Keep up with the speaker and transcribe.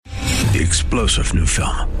the explosive new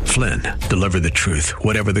film, Flynn, Deliver the Truth,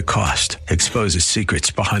 Whatever the Cost, exposes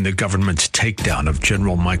secrets behind the government's takedown of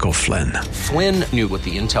General Michael Flynn. Flynn knew what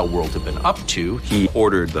the intel world had been up to. He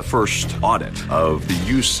ordered the first audit of the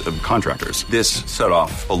use of contractors. This set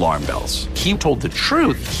off alarm bells. He told the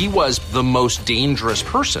truth. He was the most dangerous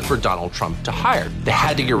person for Donald Trump to hire. They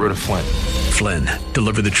had to get rid of Flynn. Flynn,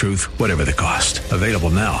 Deliver the Truth, Whatever the Cost. Available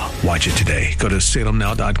now. Watch it today. Go to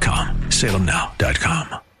salemnow.com.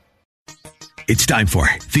 salemnow.com. It's time for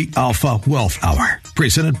the Alpha Wealth Hour,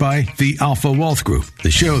 presented by the Alpha Wealth Group,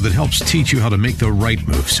 the show that helps teach you how to make the right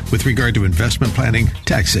moves with regard to investment planning,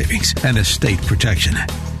 tax savings, and estate protection.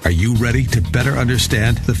 Are you ready to better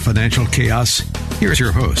understand the financial chaos? Here's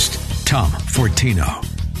your host, Tom Fortino.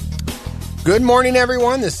 Good morning,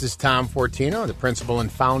 everyone. This is Tom Fortino, the principal and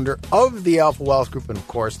founder of the Alpha Wealth Group, and of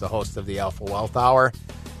course, the host of the Alpha Wealth Hour.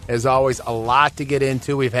 As always, a lot to get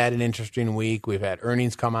into. We've had an interesting week. We've had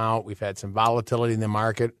earnings come out. We've had some volatility in the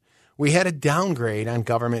market. We had a downgrade on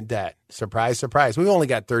government debt. Surprise, surprise. We've only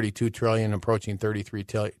got $32 trillion, approaching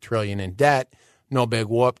 $33 trillion in debt. No big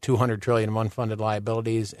whoop, $200 trillion of unfunded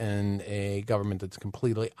liabilities, and a government that's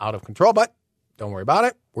completely out of control. But don't worry about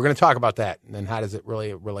it. We're going to talk about that. And then how does it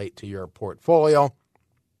really relate to your portfolio?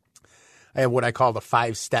 I have what I call the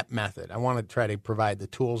 5-step method. I want to try to provide the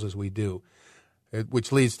tools as we do,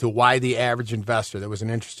 which leads to why the average investor. There was an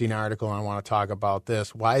interesting article, and I want to talk about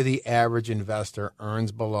this. Why the average investor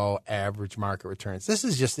earns below average market returns. This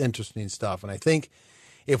is just interesting stuff. And I think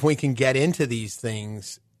if we can get into these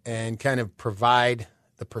things and kind of provide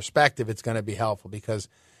the perspective, it's going to be helpful because,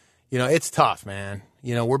 it's tough, man.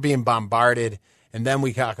 We're being bombarded. And then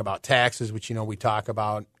we talk about taxes, which, we talk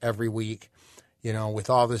about every week. With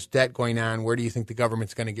all this debt going on, where do you think the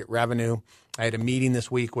government's going to get revenue? I had a meeting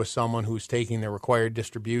this week with someone who's taking their required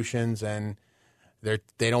distributions, and they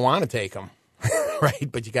don't want to take them,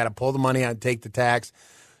 right? But you got to pull the money out and take the tax.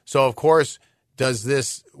 So, of course, where does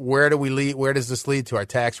this lead to? Our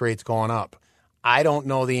tax rates going up? I don't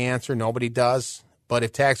know the answer. Nobody does. But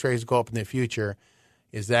if tax rates go up in the future,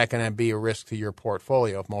 is that going to be a risk to your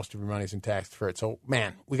portfolio if most of your money's in tax deferred? So,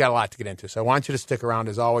 man, we got a lot to get into. So I want you to stick around.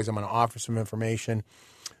 As always, I'm going to offer some information.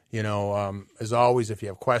 As always, if you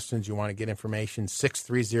have questions, you want to get information,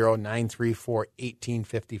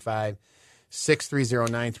 630-934-1855,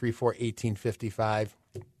 630-934-1855.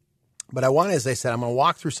 But I want, as I said, I'm going to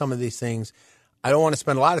walk through some of these things. I don't want to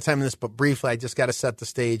spend a lot of time on this, but briefly, I just got to set the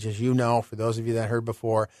stage. As you know, for those of you that heard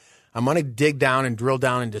before, I'm going to dig down and drill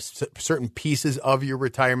down into certain pieces of your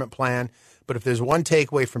retirement plan. But if there's one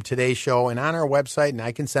takeaway from today's show, and on our website, and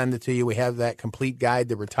I can send it to you, we have that complete guide,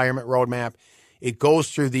 the retirement roadmap. It goes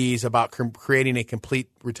through these about creating a complete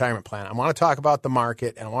retirement plan. I want to talk about the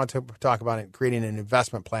market, and I want to talk about creating an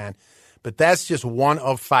investment plan. But that's just one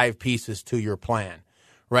of 5 pieces to your plan,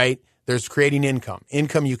 right? There's creating income.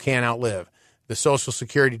 Income you can't outlive. The Social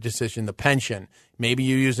Security decision, the pension. Maybe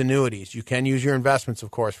you use annuities. You can use your investments, of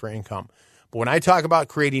course, for income. But when I talk about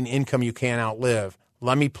creating income you can't outlive,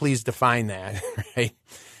 let me please define that, right?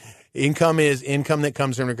 Income is income that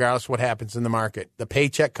comes in regardless of what happens in the market. The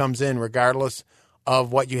paycheck comes in regardless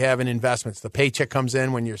of what you have in investments. The paycheck comes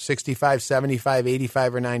in when you're 65, 75,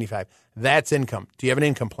 85, or 95. That's income. Do you have an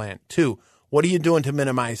income plan? 2, what are you doing to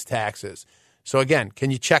minimize taxes? So again,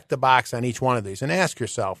 can you check the box on each one of these and ask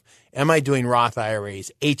yourself, am I doing Roth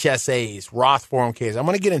IRAs, HSAs, Roth 401ks? I'm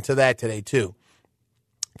going to get into that today too.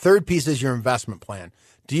 Third piece is your investment plan.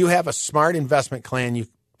 Do you have a smart investment plan you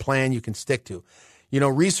can stick to?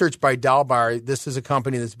 Research by Dalbar, this is a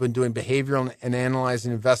company that's been doing behavioral and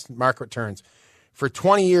analyzing investment market returns. For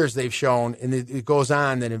 20 years, they've shown, and it goes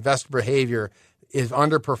on, that investor behavior is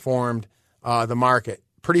underperformed the market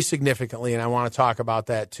pretty significantly, and I want to talk about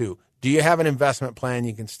that too. Do you have an investment plan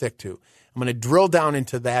you can stick to? I'm going to drill down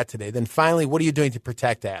into that today. Then finally, what are you doing to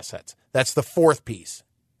protect assets? That's the 4th piece,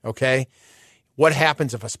 okay? What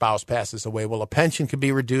happens if a spouse passes away? Well, a pension can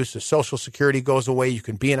be reduced. The Social Security goes away. You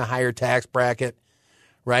can be in a higher tax bracket,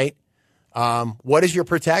 right? What is your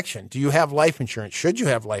protection? Do you have life insurance? Should you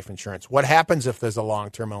have life insurance? What happens if there's a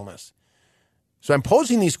long-term illness? So I'm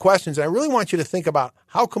posing these questions, and I really want you to think about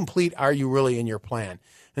how complete are you really in your plan?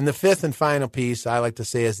 And the 5th and final piece, I like to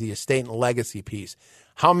say, is the estate and legacy piece.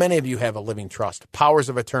 How many of you have a living trust? Powers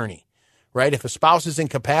of attorney, right? If a spouse is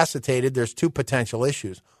incapacitated, there's 2 potential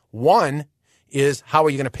issues. One is, how are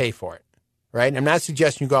you going to pay for it, right? And I'm not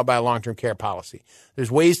suggesting you go out buy a long-term care policy. There's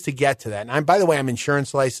ways to get to that. And by the way, I'm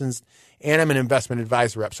insurance licensed, and I'm an investment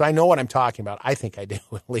advisor rep, so I know what I'm talking about. I think I do,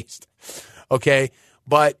 at least, okay?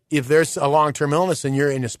 But if there's a long-term illness and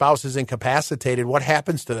your spouse is incapacitated, what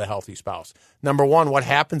happens to the healthy spouse? Number one, what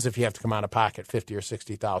happens if you have to come out of pocket $50,000 or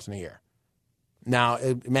 $60,000 a year? Now,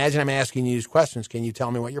 imagine I'm asking you these questions. Can you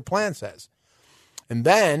tell me what your plan says? And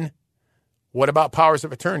then, what about powers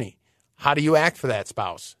of attorney? How do you act for that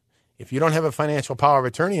spouse? If you don't have a financial power of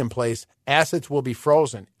attorney in place, assets will be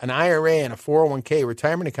frozen. An IRA and a 401k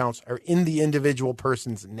retirement accounts are in the individual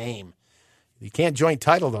person's name. You can't joint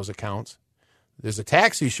title those accounts. There's a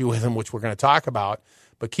tax issue with them, which we're going to talk about.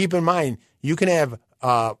 But keep in mind, you can have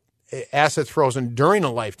assets frozen during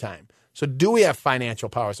a lifetime. So do we have financial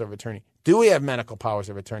powers of attorney? Do we have medical powers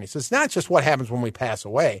of attorney? So it's not just what happens when we pass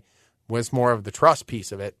away. It's more of the trust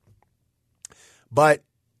piece of it. But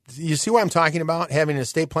you see what I'm talking about? Having an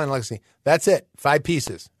estate plan legacy. That's it. 5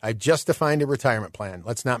 pieces. I've just defined a retirement plan.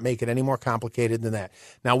 Let's not make it any more complicated than that.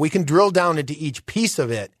 Now, we can drill down into each piece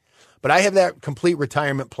of it, but I have that complete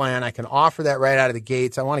retirement plan. I can offer that right out of the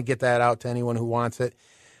gates. I want to get that out to anyone who wants it.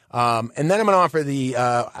 And then I'm going to offer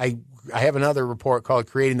I have another report called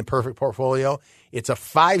Creating the Perfect Portfolio. It's a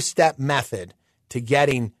 5-step method to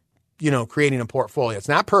getting, creating a portfolio. It's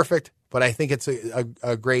not perfect, but I think it's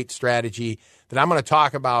a great strategy that I'm going to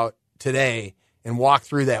talk about today and walk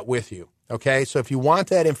through that with you. Okay, so if you want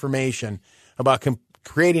that information about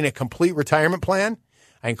creating a complete retirement plan,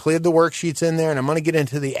 I included the worksheets in there, and I'm going to get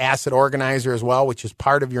into the asset organizer as well, which is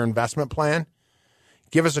part of your investment plan.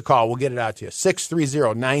 Give us a call. We'll get it out to you.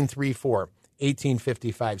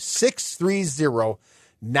 630-934-1855.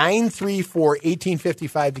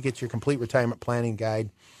 630-934-1855 to get your complete retirement planning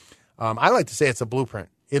guide. I like to say it's a blueprint.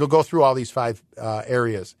 It'll go through all these 5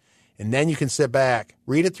 areas. And then you can sit back,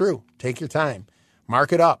 read it through, take your time,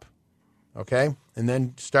 mark it up, okay? And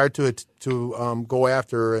then start to go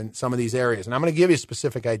after in some of these areas. And I'm going to give you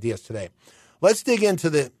specific ideas today. Let's dig into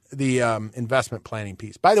the investment planning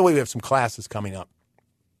piece. By the way, we have some classes coming up.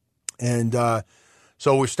 And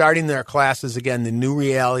so we're starting their classes again, the new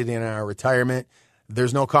reality in our retirement.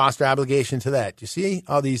 There's no cost or obligation to that. You see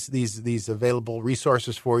all these available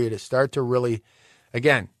resources for you to start to really,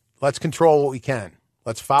 again, let's control what we can.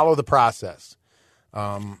 Let's follow the process.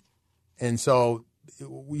 And so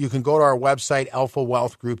you can go to our website,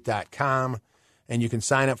 alphawealthgroup.com, and you can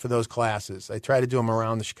sign up for those classes. I try to do them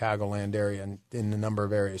around the Chicagoland area and in a number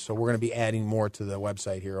of areas. So we're going to be adding more to the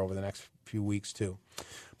website here over the next few weeks too.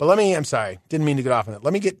 But I'm sorry, didn't mean to get off on that.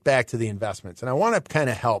 Let me get back to the investments. And I want to kind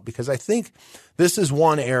of help because I think this is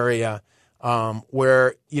one area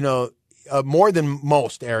where, more than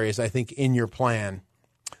most areas, I think, in your plan,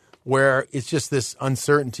 where it's just this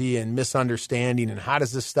uncertainty and misunderstanding and how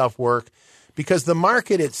does this stuff work? Because the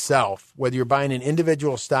market itself, whether you're buying an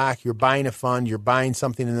individual stock, you're buying a fund, you're buying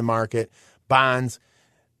something in the market, bonds,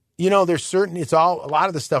 there's a lot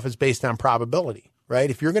of the stuff is based on probability,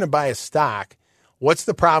 right? If you're going to buy a stock, what's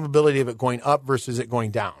the probability of it going up versus it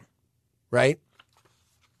going down, right?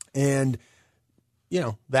 And,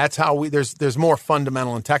 that's how there's more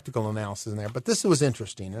fundamental and technical analysis in there. But this was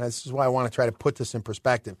interesting, and this is why I want to try to put this in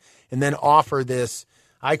perspective and then offer this,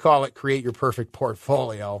 I call it Create Your Perfect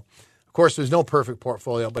Portfolio. Of course, there's no perfect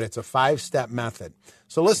portfolio, but it's a 5-step method.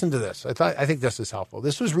 So listen to this. I think this is helpful.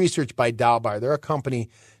 This was researched by Dalbar. They're a company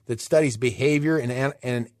that studies behavior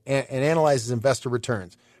and analyzes investor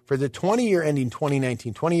returns. For the 20-year ending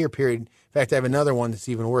 2019, 20-year period, in fact, I have another one that's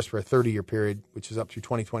even worse for a 30-year period, which is up through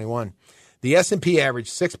 2021. The S&P averaged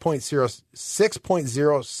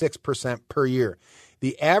 6.06% per year.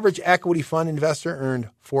 The average equity fund investor earned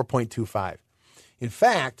 4.25. In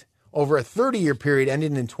fact, over a 30-year period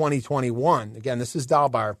ending in 2021, again, this is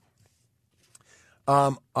Dalbar,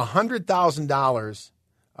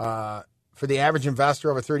 $100,000 for the average investor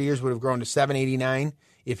over 30 years would have grown to $789.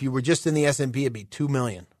 If you were just in the S&P, it'd be $2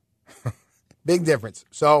 million. Big difference.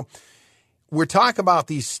 So we're talking about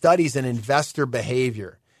these studies in investor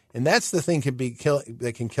behavior, and that's the thing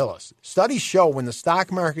that can kill us. Studies show when the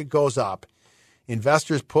stock market goes up,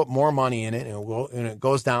 investors put more money in it, and it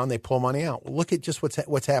goes down, they pull money out. Well, look at just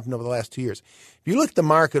what's happened over the last 2 years. If you look at the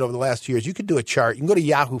market over the last 2 years, you could do a chart. You can go to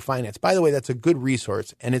Yahoo Finance. By the way, that's a good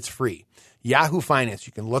resource, and it's free. Yahoo Finance.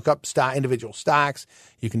 You can look up individual stocks.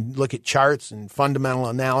 You can look at charts and fundamental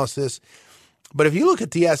analysis. But if you look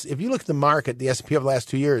at the market, the S&P over the last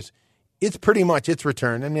 2 years, it's pretty much its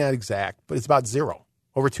return. I mean, not exact, but it's about zero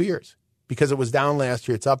over 2 years because it was down last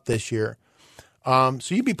year. It's up this year. So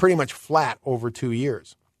you'd be pretty much flat over 2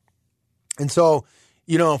 years. And so,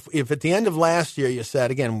 if at the end of last year you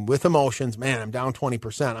said, again, with emotions, man, I'm down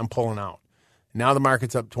 20%, I'm pulling out. Now the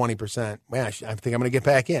market's up 20%. Man, I think I'm going to get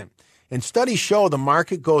back in. And studies show the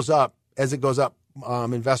market goes up. As it goes up,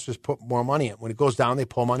 investors put more money in. When it goes down, they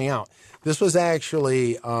pull money out. This was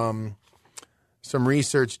actually some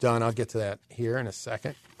research done. I'll get to that here in a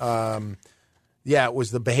second. It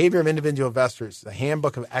was the behavior of individual investors, the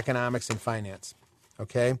Handbook of Economics and Finance.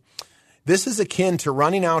 Okay. This is akin to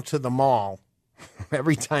running out to the mall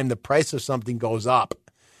every time the price of something goes up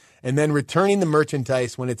and then returning the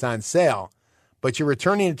merchandise when it's on sale, but you're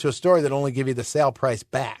returning it to a store that only give you the sale price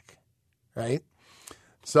back, right?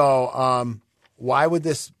 So why would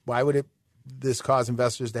this cause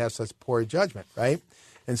investors to have such poor judgment, right?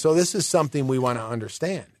 And so this is something we want to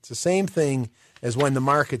understand. It's the same thing as when the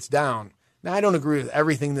market's down. Now, I don't agree with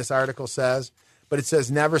everything this article says, but it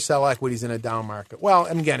says never sell equities in a down market. Well,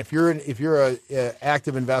 and again, if you're an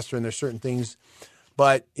active investor and there's certain things,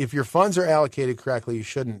 but if your funds are allocated correctly, you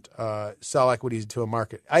shouldn't sell equities to a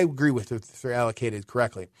market. I agree with it if they're allocated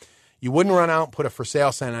correctly. You wouldn't run out and put a for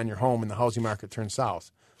sale sign on your home and the housing market turns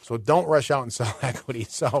south. So don't rush out and sell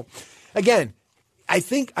equities. So again,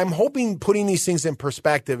 I'm hoping putting these things in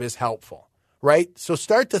perspective is helpful, right? So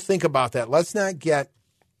start to think about that. Let's not get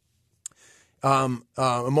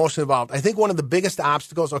emotionally involved. I think one of the biggest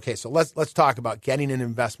obstacles, okay, so let's talk about getting an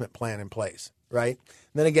investment plan in place, right?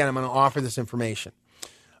 And then again, I'm going to offer this information.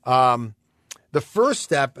 The first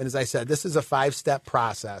step, and as I said, this is a 5-step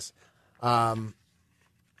process,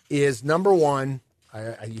 is number one,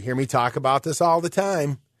 you hear me talk about this all the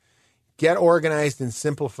time, get organized and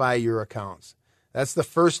simplify your accounts. That's the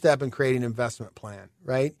first step in creating an investment plan,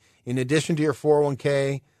 right? In addition to your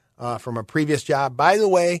 401k from a previous job. By the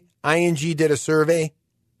way, ING did a survey,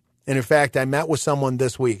 and in fact, I met with someone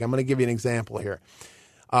this week. I'm going to give you an example here.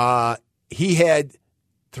 He had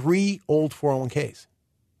 3 old 401ks.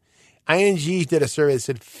 ING did a survey that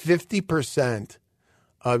said 50%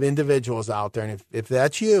 of individuals out there, and if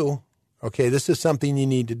that's you, okay, this is something you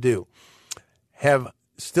need to do,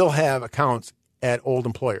 still have accounts at old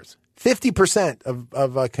employers. 50%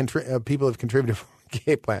 of people have contributed to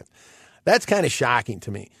 401k plans. That's kind of shocking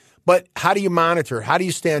to me. But how do you monitor? How do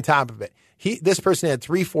you stay on top of it? This person had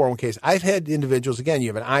 3 401ks. I've had individuals, again, you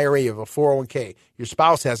have an IRA, you have a 401k, your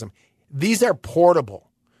spouse has them. These are portable.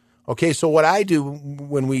 Okay, so what I do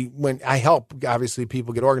when I help, obviously,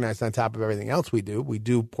 people get organized on top of everything else we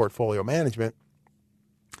do portfolio management,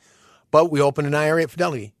 but we open an IRA at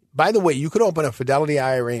Fidelity. By the way, you could open a Fidelity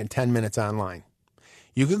IRA in 10 minutes online.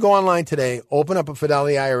 You could go online today, open up a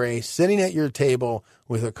Fidelity IRA, sitting at your table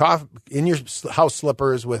with a coffee in your house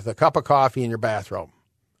slippers with a cup of coffee in your bathrobe.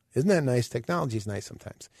 Isn't that nice? Technology is nice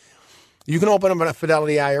sometimes. You can open up a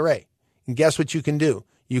Fidelity IRA, and guess what you can do?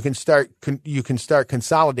 You can start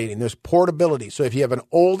consolidating. There's portability. So if you have an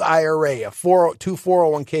old IRA, two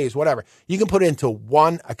 401ks, whatever, you can put it into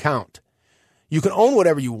one account. You can own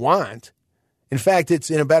whatever you want. In fact, it's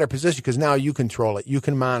in a better position because now you control it. You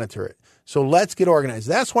can monitor it. So let's get organized.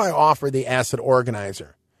 That's why I offer the Asset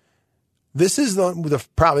Organizer. This is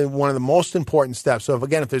probably one of the most important steps. So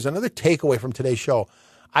if there's another takeaway from today's show,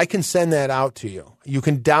 I can send that out to you. You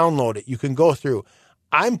can download it. You can go through.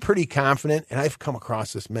 I'm pretty confident, and I've come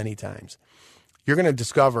across this many times, you're going to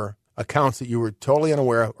discover accounts that you were totally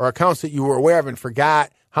unaware of or accounts that you were aware of and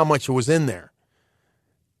forgot how much was in there.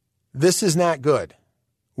 This is not good.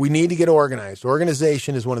 We need to get organized.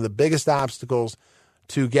 Organization is one of the biggest obstacles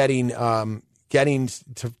to getting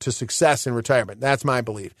to success in retirement. That's my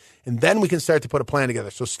belief. And then we can start to put a plan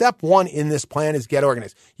together. So step 1 in this plan is get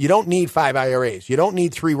organized. You don't need 5 IRAs. You don't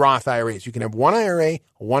need 3 Roth IRAs. You can have 1 IRA,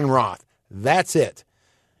 1 Roth. That's it.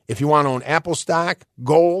 If you want to own Apple stock,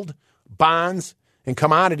 gold, bonds, and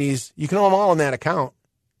commodities, you can own them all in that account.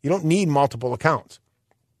 You don't need multiple accounts.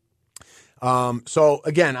 So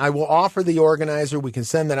again, I will offer the organizer. We can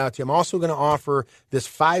send that out to you. I'm also going to offer this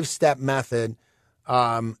 5-step method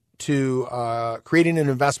to creating an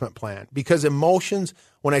investment plan, because emotions,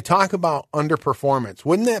 when I talk about underperformance,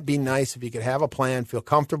 wouldn't that be nice if you could have a plan, feel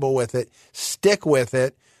comfortable with it, stick with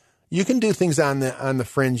it? You can do things on the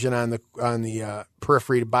fringe and on the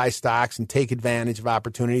periphery to buy stocks and take advantage of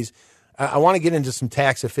opportunities. I want to get into some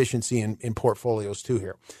tax efficiency in portfolios too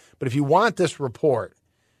here. But if you want this report,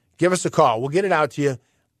 give us a call. We'll get it out to you.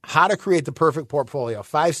 How to create the perfect portfolio,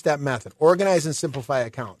 5-step method, organize and simplify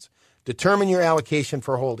accounts, determine your allocation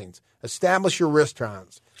for holdings, establish your risk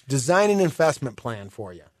tolerance, design an investment plan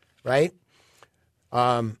for you, right?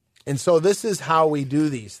 And so this is how we do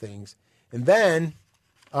these things. And then,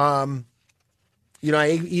 I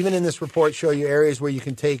even in this report show you areas where you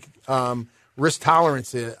can take risk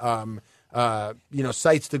tolerance,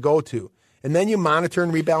 sites to go to. And then you monitor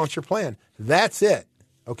and rebalance your plan. That's it.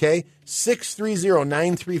 Okay?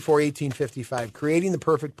 630-934-1855. Creating the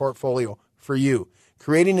perfect portfolio for you.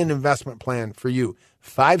 Creating an investment plan for you.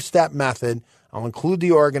 5-step method. I'll include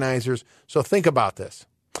the organizers. So think about this.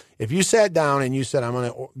 If you sat down and you said, I'm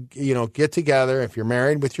going to, get together, if you're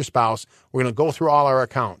married with your spouse, we're going to go through all our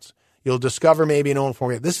accounts. You'll discover maybe an old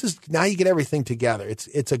formula. Now you get everything together.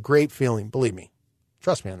 It's a great feeling. Believe me.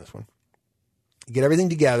 Trust me on this one. Get everything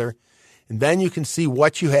together, and then you can see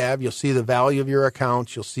what you have. You'll see the value of your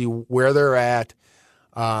accounts. You'll see where they're at.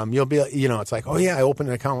 You'll be, it's like, oh yeah, I opened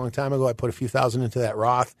an account a long time ago. I put a few thousand into that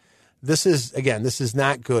Roth. This is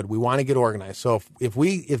not good. We want to get organized. So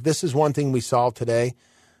if this is one thing we solved today,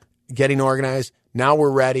 getting organized, now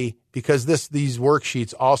we're ready, because these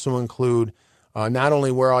worksheets also include not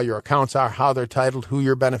only where all your accounts are, how they're titled, who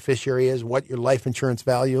your beneficiary is, what your life insurance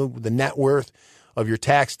value, the net worth of your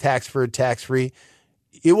tax-deferred, tax-free.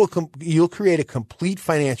 You'll create a complete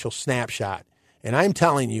financial snapshot. And I'm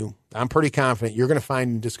telling you, I'm pretty confident you're going to find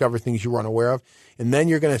and discover things you weren't aware of. And then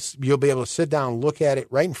you'll be able to sit down and look at it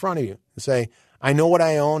right in front of you and say, I know what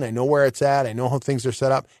I own. I know where it's at. I know how things are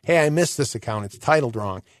set up. Hey, I missed this account. It's titled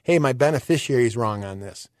wrong. Hey, my beneficiary is wrong on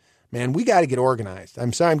this. Man, we got to get organized.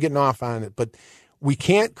 I'm sorry I'm getting off on it, but we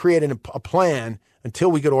can't create a plan until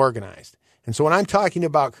we get organized. And so when I'm talking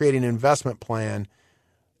about creating an investment plan,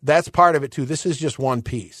 that's part of it too. This is just one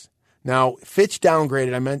piece. Now, Fitch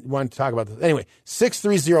downgraded. I wanted to talk about this. Anyway,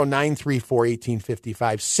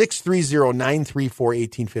 630-934-1855,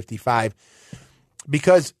 630-934-1855,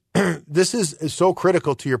 because this is so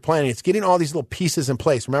critical to your planning. It's getting all these little pieces in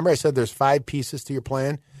place. Remember I said there's 5 pieces to your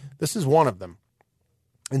plan? This is one of them.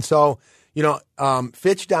 And so,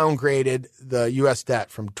 Fitch downgraded the U.S. debt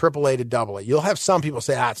from AAA to AA. You'll have some people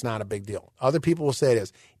say, it's not a big deal. Other people will say it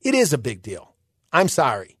is. It is a big deal. I'm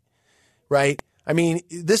sorry, right? I mean,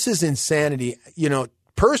 this is insanity.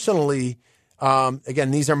 Personally, again,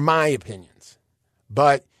 these are my opinions.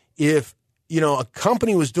 But if, a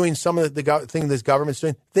company was doing some of the thing this government's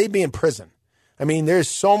doing, they'd be in prison. I mean, there's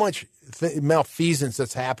so much malfeasance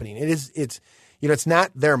that's happening. It's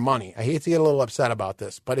not their money. I hate to get a little upset about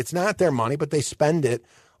this, but it's not their money, but they spend it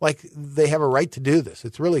like they have a right to do this.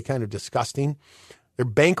 It's really kind of disgusting. They're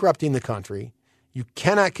bankrupting the country. You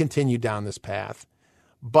cannot continue down this path.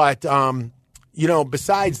 But,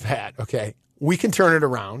 besides that, okay, we can turn it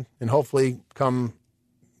around, and hopefully come,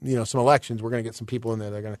 some elections, we're going to get some people in there.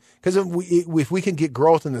 They're going to, because if we can get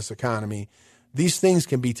growth in this economy, these things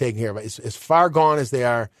can be taken care of. As far gone as they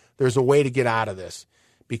are, there's a way to get out of this,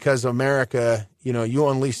 because America, you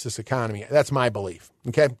unleash this economy. That's my belief.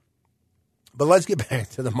 Okay. But let's get back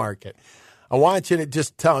to the market. I want you to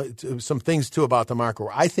just tell some things too about the market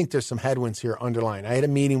where I think there's some headwinds here underlying. I had a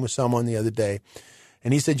meeting with someone the other day,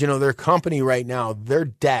 and he said, their company right now, their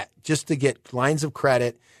debt just to get lines of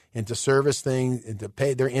credit and to service things and to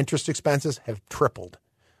pay their interest expenses have tripled.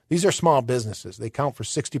 These are small businesses. They count for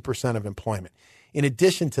 60% of employment. In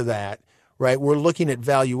addition to that, right, we're looking at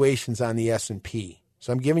valuations on the S&P.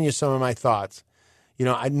 So I'm giving you some of my thoughts.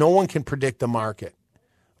 No one can predict the market.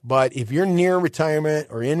 But if you're near retirement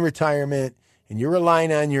or in retirement and you're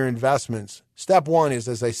relying on your investments, step one is,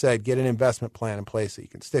 as I said, get an investment plan in place that you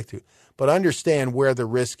can stick to. But understand where the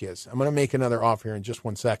risk is. I'm going to make another offer here in just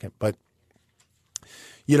 1 second. But,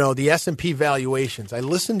 the S&P valuations, I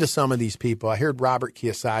listened to some of these people. I heard Robert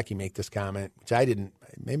Kiyosaki make this comment, which I didn't,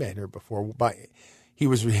 maybe I had heard before, but he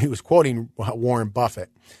was quoting Warren Buffett.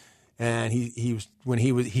 And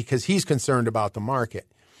because he's concerned about the market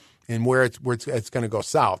and where it's going to go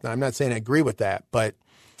south. Now, I'm not saying I agree with that, but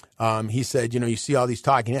he said, you see all these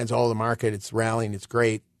talking heads, the market, it's rallying, it's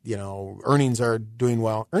great. Earnings are doing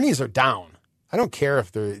well. Earnings are down. I don't care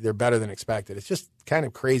if they're better than expected. It's just kind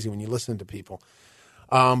of crazy when you listen to people.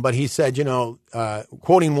 But he said,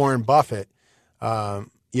 quoting Warren Buffett, you're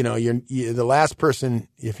the last person,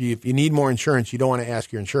 if you need more insurance, you don't want to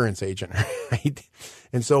ask your insurance agent, right?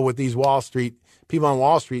 And so with these people on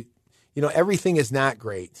Wall Street, everything is not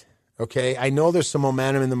great. Okay. I know there's some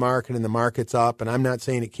momentum in the market and the market's up, and I'm not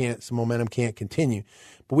saying some momentum can't continue,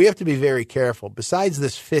 but we have to be very careful. Besides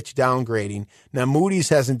this Fitch downgrading, now Moody's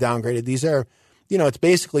hasn't downgraded. These are, it's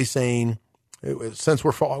basically saying, since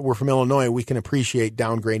we're from Illinois, we can appreciate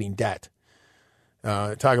downgrading debt.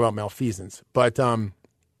 Talk about malfeasance. But,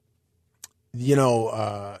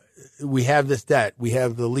 we have this debt. We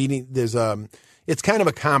have the leading, it's kind of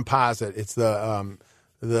a composite. It's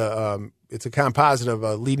it's a composite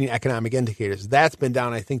of leading economic indicators. That's been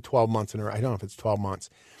down, I think, 12 months in a row. I don't know if it's 12 months.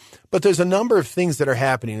 But there's a number of things that are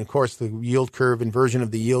happening. Of course, the yield curve, inversion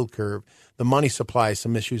of the yield curve, the money supply,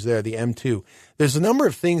 some issues there, the M2. There's a number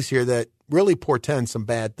of things here that really portend some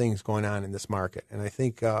bad things going on in this market. And I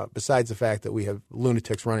think besides the fact that we have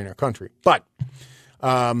lunatics running our country. But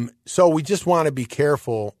so we just want to be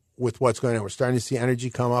careful with what's going on. We're starting to see energy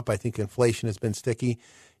come up. I think inflation has been sticky.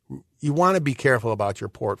 You want to be careful about your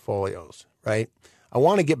portfolios, right? I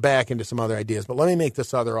want to get back into some other ideas, but let me make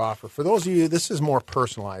this other offer. For those of you, this is more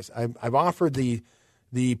personalized. I've offered the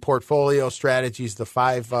portfolio strategies, the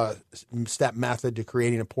 5-step method to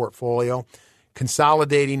creating a portfolio.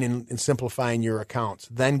 consolidating and simplifying your accounts,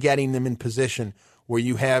 then getting them in position where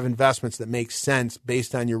you have investments that make sense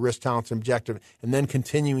based on your risk tolerance and objective, and then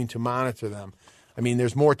continuing to monitor them. I mean,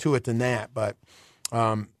 there's more to it than that, but,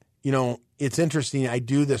 it's interesting. I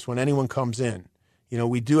do this when anyone comes in.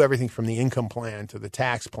 We do everything from the income plan to the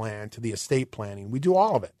tax plan to the estate planning. We do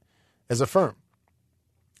all of it as a firm.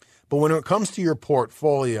 But when it comes to your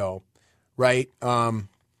portfolio, right, the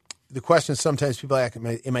question is sometimes people ask,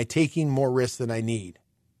 am I taking more risk than I need,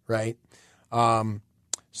 right?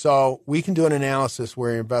 So we can do an analysis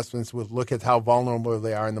where investments will look at how vulnerable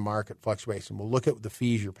they are in the market fluctuation. We'll look at the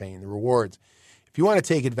fees you're paying, the rewards. If you want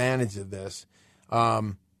to take advantage of this,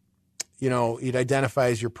 it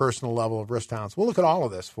identifies your personal level of risk tolerance. We'll look at all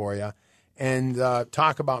of this for you and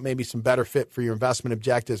talk about maybe some better fit for your investment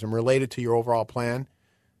objectives and relate it to your overall plan.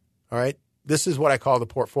 All right? This is what I call the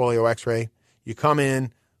portfolio x-ray. You come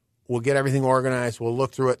in, we'll get everything organized, we'll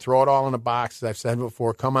look through it, throw it all in a box, as I've said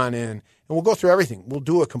before, come on in, and we'll go through everything. We'll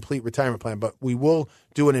do a complete retirement plan, but we will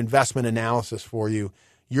do an investment analysis for you.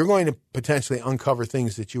 You're going to potentially uncover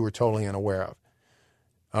things that you were totally unaware of.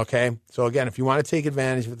 Okay? So again, if you want to take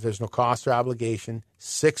advantage of it, there's no cost or obligation.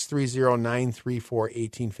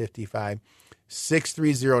 630-934-1855.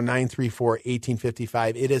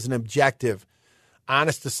 630-934-1855. It is an objective,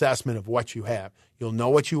 honest assessment of what you have. You'll know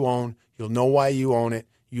what you own. You'll know why you own it.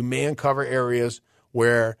 You may uncover areas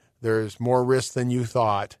where there's more risk than you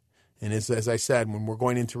thought. And as I said, when we're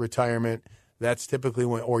going into retirement, that's typically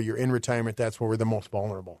when, or you're in retirement, that's where we're the most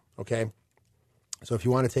vulnerable. Okay? So if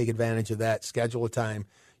you want to take advantage of that, schedule a time.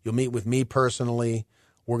 You'll meet with me personally.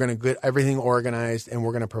 We're going to get everything organized, and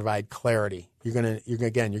we're going to provide clarity. You're going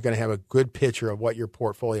to have a good picture of what your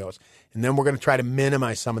portfolio is. And then we're going to try to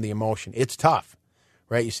minimize some of the emotion. It's tough,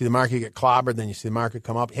 right? You see the market get clobbered, then you see the market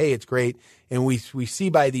come up. Hey, it's great. And we see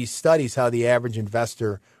by these studies how the average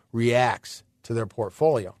investor reacts to their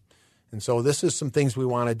portfolio. And so this is some things we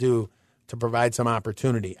want to do to provide some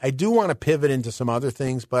opportunity. I do want to pivot into some other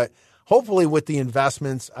things, but hopefully with the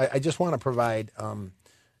investments, I just want to provide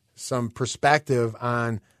some perspective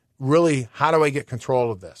on really how do I get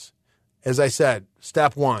control of this. As I said,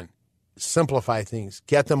 step one, simplify things,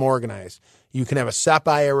 get them organized. You can have a SEP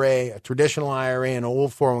IRA, a traditional IRA, and an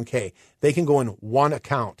old 401k. They can go in one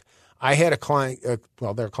account. I had a client,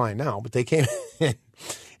 they're a client now, but they came in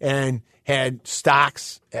and had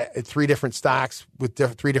stocks, three different stocks with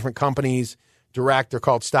three different companies, direct. They're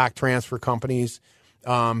called stock transfer companies.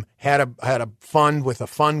 Had a fund with a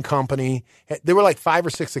fund company. There were like 5 or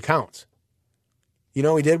 6 accounts. You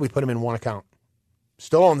know what we did? We put them in one account.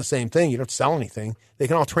 Still on the same thing. You don't sell anything. They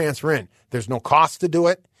can all transfer in. There's no cost to do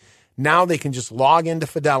it. Now they can just log into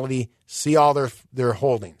Fidelity, see all their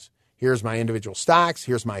holdings. Here's my individual stocks.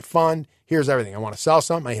 Here's my fund. Here's everything. I want to sell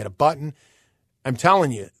something. I hit a button. I'm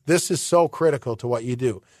telling you, this is so critical to what you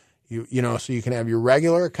do. So you can have your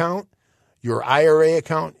regular account, your IRA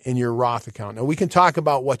account, and your Roth account. Now, we can talk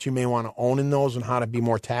about what you may want to own in those and how to be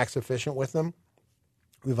more tax efficient with them.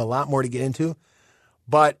 We have a lot more to get into.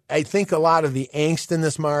 But I think a lot of the angst in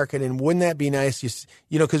this market, and wouldn't that be nice?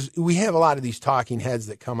 Because we have a lot of these talking heads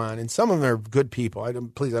that come on, and some of them are good people.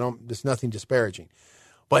 There's nothing disparaging.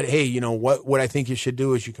 But hey, what I think you should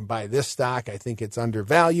do is you can buy this stock. I think it's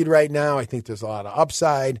undervalued right now. I think there's a lot of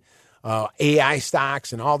upside, AI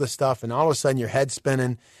stocks and all this stuff. And all of a sudden your head's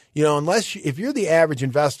spinning, if you're the average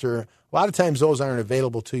investor, a lot of times those aren't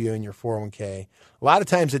available to you in your 401k. A lot of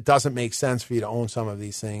times it doesn't make sense for you to own some of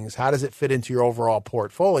these things. How does it fit into your overall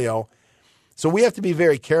portfolio? So we have to be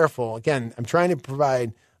very careful. Again, I'm trying to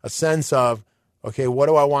provide a sense of, okay, what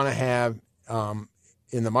do I want to have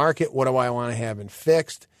in the market? What do I want to have in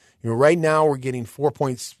fixed? Right now we're getting 4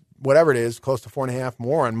 points, whatever it is, close to 4.5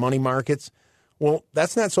 more on money markets. Well,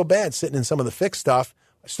 that's not so bad sitting in some of the fixed stuff.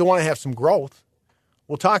 I still want to have some growth.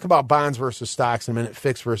 We'll talk about bonds versus stocks in a minute,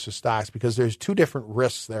 fixed versus stocks, because there's 2 different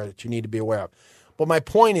risks there that you need to be aware of. But my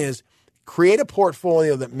point is, create a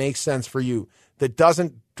portfolio that makes sense for you, that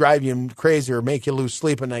doesn't drive you crazy or make you lose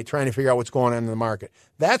sleep at night trying to figure out what's going on in the market.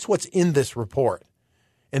 That's what's in this report.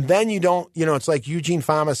 And then you don't, it's like Eugene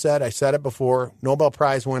Fama said, I said it before, Nobel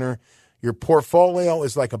Prize winner, your portfolio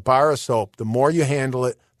is like a bar of soap. The more you handle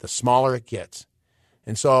it, the smaller it gets.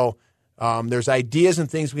 And so there's ideas and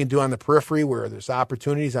things we can do on the periphery where there's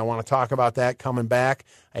opportunities. I want to talk about that coming back.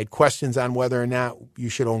 I had questions on whether or not you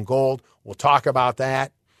should own gold. We'll talk about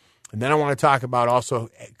that. And then I want to talk about also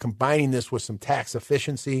combining this with some tax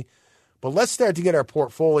efficiency. But let's start to get our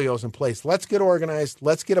portfolios in place. Let's get organized.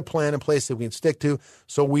 Let's get a plan in place that we can stick to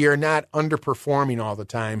so we are not underperforming all the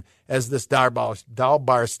time, as this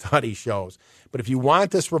Dalbar study shows. But if you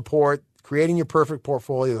want this report, creating your perfect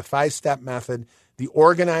portfolio, the 5-step method, the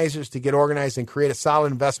organizers to get organized and create a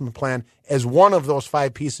solid investment plan as one of those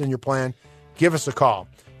 5 pieces in your plan, give us a call.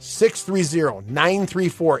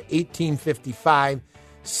 630-934-1855.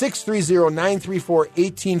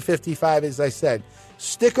 630-934-1855. As I said,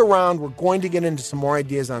 stick around. We're going to get into some more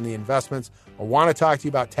ideas on the investments. I want to talk to you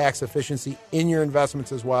about tax efficiency in your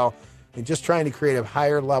investments as well, and just trying to create a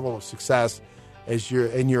higher level of success as you're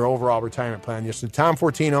in your overall retirement plan. This is Tom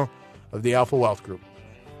Fortino of the Alpha Wealth Group.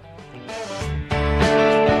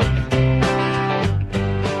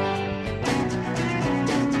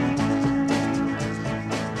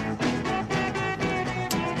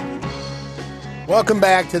 Welcome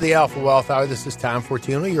back to the Alpha Wealth Hour. This is Tom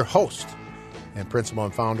Fortino, your host and principal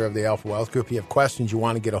and founder of the Alpha Wealth Group. If you have questions, you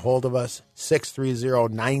want to get a hold of us,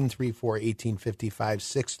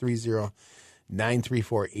 630-934-1855,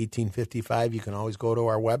 630-934-1855. You can always go to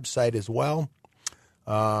our website as well,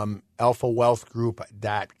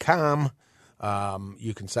 alphawealthgroup.com.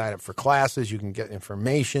 You can sign up for classes. You can get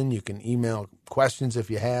information. You can email questions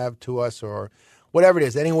if you have to us or whatever it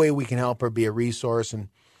is. Any way we can help or be a resource. And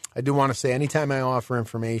I do want to say, anytime I offer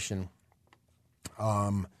information,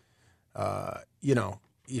 if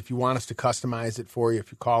you want us to customize it for you,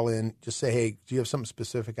 if you call in, just say, hey, do you have something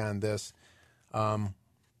specific on this?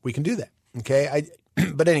 We can do that. Okay.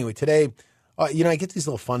 But anyway, today, I get these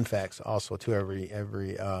little fun facts also too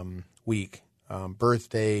every week,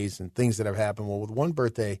 birthdays and things that have happened. Well, with one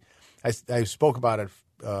birthday, I spoke about it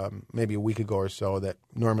maybe a week ago or so, that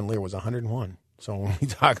Norman Lear was 101. So when we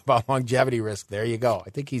talk about longevity risk, there you go. I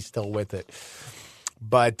think he's still with it.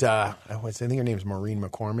 But I think her name's Maureen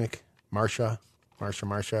McCormick, Marsha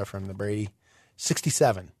from the Brady.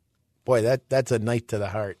 67. Boy, that's a knife to the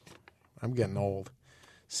heart. I'm getting old.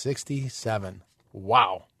 67.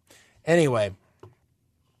 Wow. Anyway,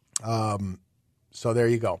 so there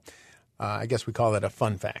you go. I guess we call it a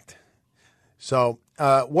fun fact. So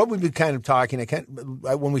what we've been kind of talking,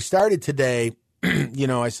 when we started today,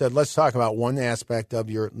 I said, let's talk about one aspect of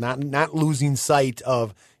your not losing sight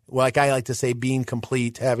of, like I like to say, being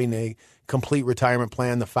complete, having a complete retirement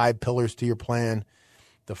plan, the 5 pillars to your plan,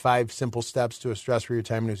 the 5 simple steps to a stress-free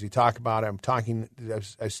retirement. As we talk about it,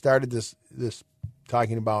 I started this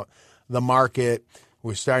talking about the market.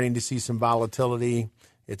 We're starting to see some volatility.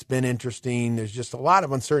 It's been interesting. There's just a lot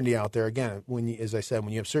of uncertainty out there. Again, as I said,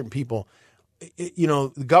 when you have certain people,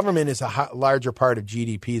 the government is a larger part of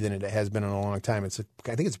GDP than it has been in a long time. I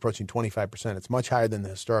think it's approaching 25%. It's much higher than the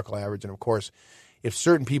historical average. And of course, if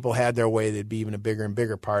certain people had their way, they'd be even a bigger and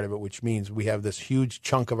bigger part of it, which means we have this huge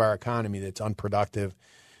chunk of our economy that's unproductive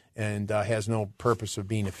and has no purpose of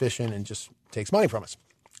being efficient and just takes money from us.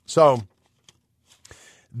 So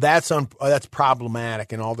that's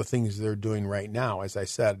problematic, and all the things they're doing right now. As I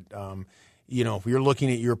said, if you're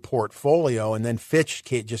looking at your portfolio, and then Fitch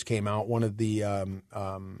just came out, one of the,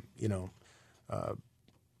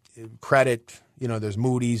 credit, there's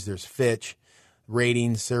Moody's, there's Fitch,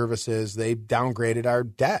 rating services, they've downgraded our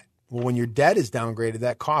debt. Well, when your debt is downgraded,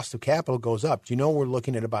 that cost of capital goes up. We're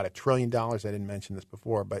looking at about $1 trillion. I didn't mention this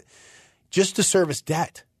before, but just to service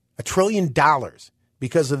debt, $1 trillion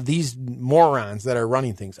because of these morons that are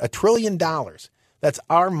running things. $1 trillion. That's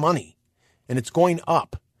our money, and it's going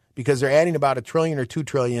up, because they're adding about $1 trillion or $2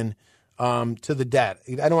 trillion to the debt.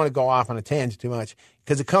 I don't want to go off on a tangent too much,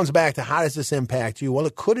 because it comes back to, how does this impact you? Well,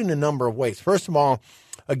 it could in a number of ways. First of all,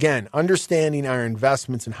 again, understanding our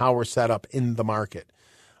investments and how we're set up in the market.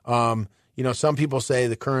 Some people say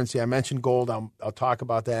the currency. I mentioned gold. I'll talk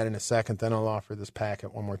about that in a second. Then I'll offer this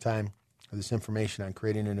packet one more time, this information on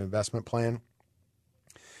creating an investment plan,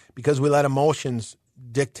 because we let emotions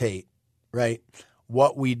dictate, right,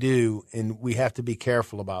 what we do, and we have to be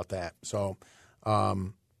careful about that. So,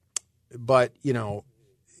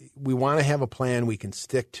 we want to have a plan we can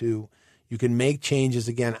stick to. You can make changes,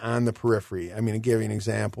 again, on the periphery. I'll give you an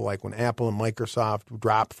example. Like when Apple and Microsoft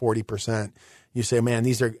drop 40%, you say, man,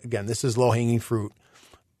 this is low-hanging fruit.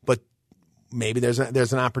 But maybe there's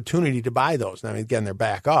an opportunity to buy those. Now, again, they're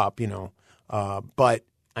back up, but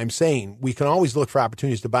I'm saying we can always look for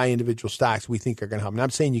opportunities to buy individual stocks we think are going to help. And I'm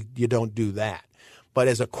saying you don't do that. But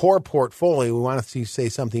as a core portfolio, we want to say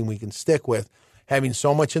something we can stick with, having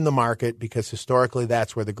so much in the market, because historically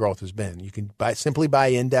that's where the growth has been. You can simply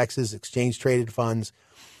buy indexes, exchange-traded funds.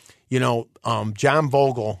 John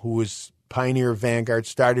Vogel, who was pioneer of Vanguard,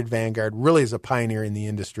 started Vanguard, really is a pioneer in the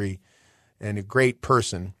industry and a great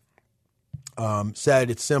person, said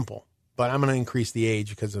it's simple, but I'm going to increase the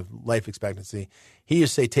age because of life expectancy. He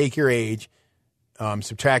used to say, take your age,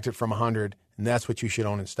 subtract it from 100, and that's what you should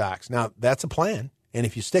own in stocks. Now, that's a plan. And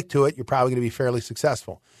if you stick to it, you're probably going to be fairly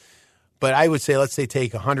successful. But I would say, let's say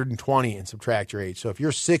take 120 and subtract your age. So if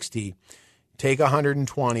you're 60, take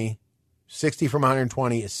 120, 60 from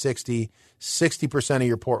 120 is 60. 60% of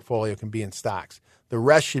your portfolio can be in stocks. The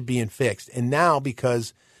rest should be in fixed. And now,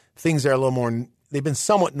 because things are a little more, they've been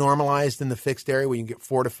somewhat normalized in the fixed area where you can get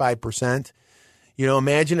 4 to 5%.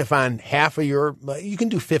 Imagine if on half of you can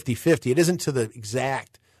do 50-50. It isn't to the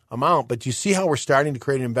exact amount, but you see how we're starting to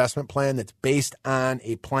create an investment plan that's based on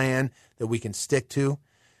a plan that we can stick to?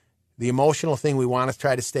 The emotional thing, we want to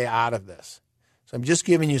try to stay out of this. So I'm just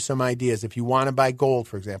giving you some ideas. If you want to buy gold,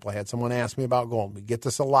 for example, I had someone ask me about gold. We get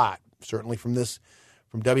this a lot, certainly from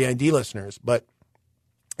WID listeners. But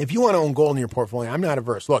if you want to own gold in your portfolio, I'm not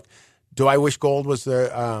averse. Look, do I wish gold was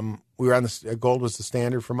gold was the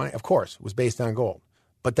standard for money? Of course, it was based on gold.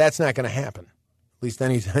 But that's not going to happen, at least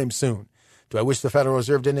anytime soon. Do I wish the Federal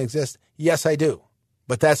Reserve didn't exist? Yes, I do.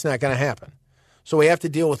 But that's not going to happen. So we have to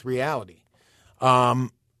deal with reality.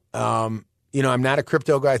 I'm not a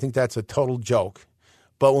crypto guy. I think that's a total joke.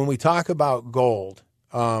 But when we talk about gold,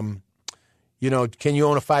 can you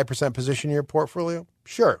own a 5% position in your portfolio?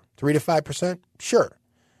 Sure. 3 to 5%? Sure.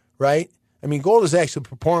 Right? I mean, gold is actually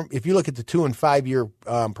if you look at the 2 and 5 year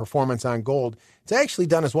performance on gold, it's actually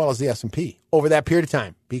done as well as the S&P over that period of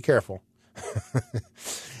time. Be careful.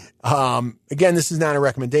 Again, this is not a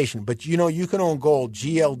recommendation, but you can own gold,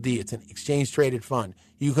 GLD. It's an exchange traded fund.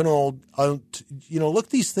 You can own, look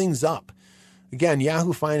these things up. Again,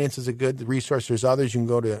 Yahoo Finance is a good resource. There's others. You can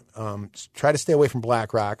go to, try to stay away from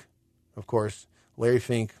BlackRock, of course, Larry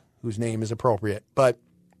Fink, whose name is appropriate. But,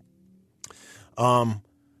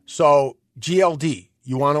 so GLD,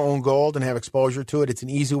 you want to own gold and have exposure to it. It's an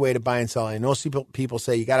easy way to buy and sell. I know people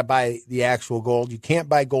say you got to buy the actual gold. You can't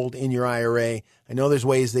buy gold in your IRA. I know there's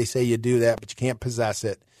ways they say you do that, but you can't possess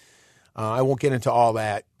it. I won't get into all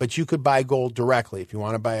that, but you could buy gold directly if you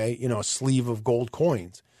want to buy, a sleeve of gold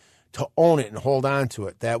coins to own it and hold on to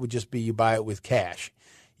it. That would just be you buy it with cash.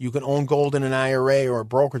 You can own gold in an IRA or a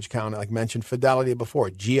brokerage account, like mentioned Fidelity before,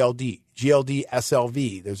 GLD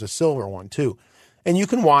SLV. There's a silver one too. And you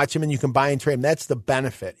can watch them and you can buy and trade them. That's the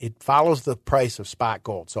benefit. It follows the price of spot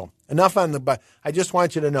gold. So enough on but I just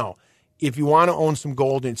want you to know, if you want to own some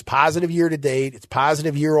gold, it's positive year to date, it's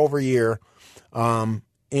positive year over year.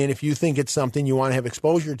 And if you think it's something you want to have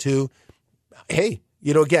exposure to, hey,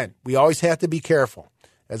 again, we always have to be careful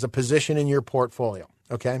as a position in your portfolio.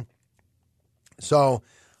 Okay. So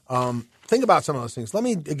think about some of those things. Let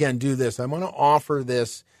me again do this. I want to offer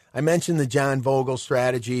this. I mentioned the John Vogel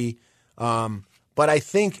strategy. But I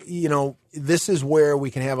think, this is where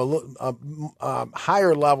we can have a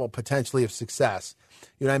higher level potentially of success.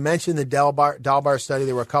 I mentioned the Dalbar study.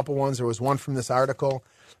 There were a couple ones. There was one from this article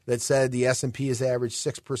that said the S&P has averaged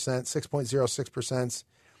 6.06%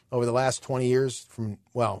 over the last 20 years from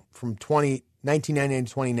 1999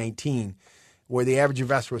 to 2019, where the average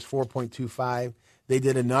investor was 4.25. They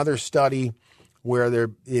did another study where they're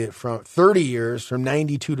from 30 years, from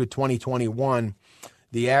 92 to 2021,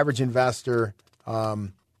 the average investor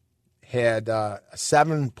had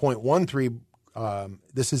 7.13.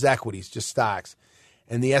 This is equities, just stocks,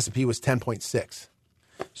 and the S&P was 10.6.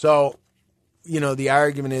 So, the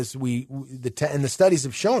argument is and the studies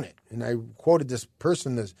have shown it. And I quoted this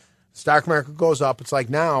person: the stock market goes up. It's like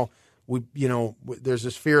now there's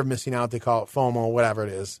this fear of missing out. They call it FOMO, whatever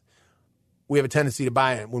it is. We have a tendency to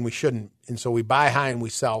buy it when we shouldn't, and so we buy high and we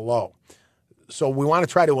sell low. So we want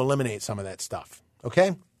to try to eliminate some of that stuff.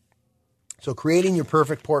 Okay. So creating your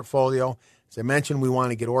perfect portfolio, as I mentioned, we want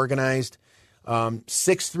to get organized.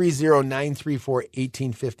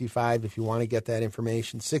 630-934-1855 if you want to get that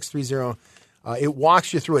information. 630, it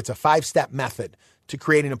walks you through. It's a 5-step method to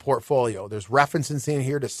creating a portfolio. There's references in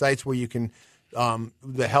here to sites where you can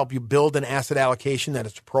that help you build an asset allocation that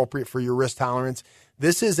is appropriate for your risk tolerance.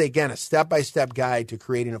 This is, again, a step-by-step guide to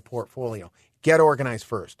creating a portfolio. Get organized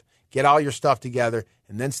first. Get all your stuff together,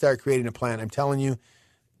 and then start creating a plan. I'm telling you,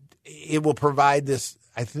 it will provide this.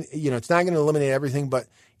 It's not going to eliminate everything, but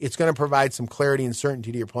it's going to provide some clarity and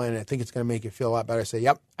certainty to your plan. And I think it's going to make you feel a lot better. Say,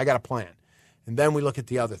 yep, I got a plan. And then we look at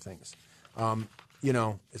the other things.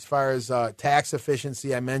 As far as tax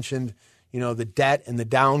efficiency, I mentioned, the debt and the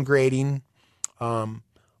downgrading.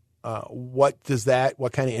 What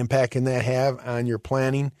kind of impact can that have on your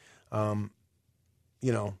planning? What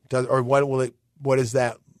does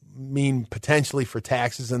that mean potentially for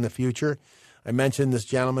taxes in the future? I mentioned this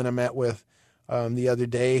gentleman I met with the other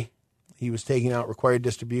day. He was taking out required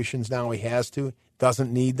distributions. Now he has to,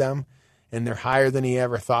 doesn't need them, and they're higher than he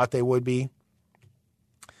ever thought they would be.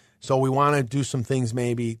 So we want to do some things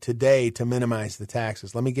maybe today to minimize the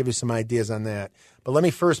taxes. Let me give you some ideas on that. But let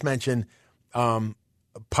me first mention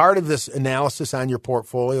part of this analysis on your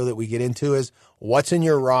portfolio that we get into is what's in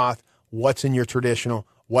your Roth, what's in your traditional,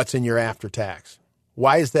 what's in your after tax.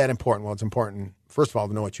 Why is that important? Well, it's important, first of all,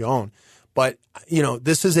 to know what you own. But,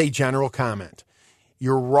 this is a general comment.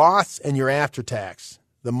 Your Roths and your after tax,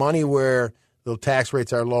 the money where the tax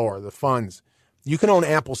rates are lower, the funds, you can own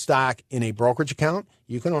Apple stock in a brokerage account,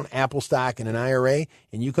 you can own Apple stock in an IRA,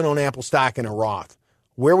 and you can own Apple stock in a Roth.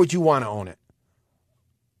 Where would you want to own it?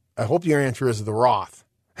 I hope your answer is the Roth,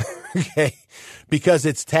 okay? Because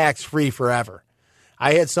it's tax-free forever.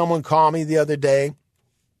 I had someone call me the other day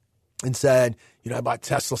and said, I bought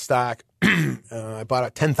Tesla stock. I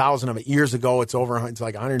bought 10,000 of it years ago. It's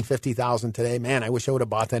like 150,000 today. Man, I wish I would have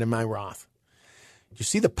bought that in my Roth. Do you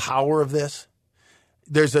see the power of this?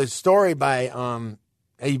 There's a story by,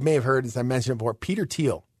 you may have heard, as I mentioned before, Peter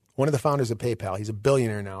Thiel, one of the founders of PayPal. He's a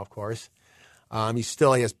billionaire now, of course. I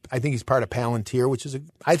think he's part of Palantir, which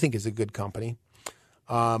I think is a good company.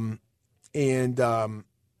 Still in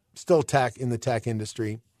the tech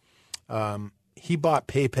industry. He bought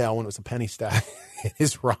PayPal when it was a penny stock in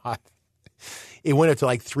his Roth. It went up to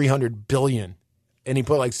like $300 billion, and he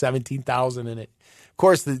put like 17,000 in it. Of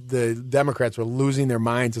course, the Democrats were losing their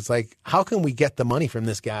minds. It's like, how can we get the money from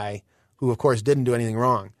this guy who, of course, didn't do anything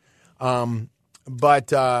wrong? But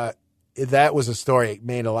that was a story. It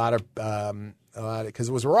made a lot of because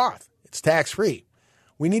it was Roth. It's tax free.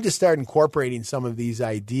 We need to start incorporating some of these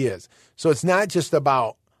ideas. So it's not just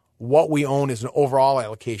about what we own as an overall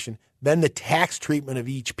allocation, then the tax treatment of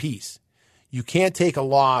each piece. You can't take a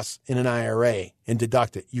loss in an IRA and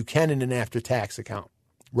deduct it. You can in an after-tax account,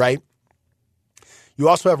 right? You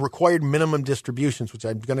also have required minimum distributions, which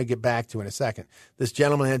I'm going to get back to in a second. This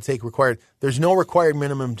gentleman had to take required. There's no required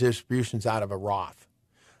minimum distributions out of a Roth.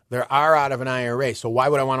 There are out of an IRA. So why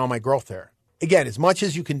would I want all my growth there? Again, as much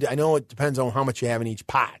as you can, I know it depends on how much you have in each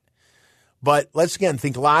pot. But let's, again,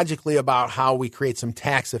 think logically about how we create some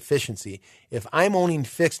tax efficiency. If I'm owning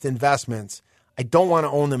fixed investments, I don't want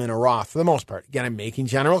to own them in a Roth for the most part. Again, I'm making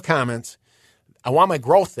general comments. I want my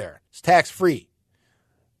growth there. It's tax-free.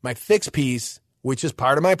 My fixed piece, which is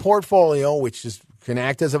part of my portfolio, can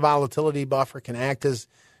act as a volatility buffer, can act as,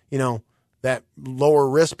 that lower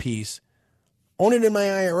risk piece, own it in my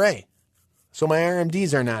IRA. So my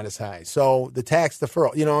RMDs are not as high. So the tax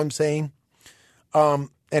deferral, you know what I'm saying?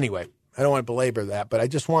 Anyway, I don't want to belabor that, but I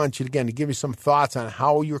just want you, again, to give you some thoughts on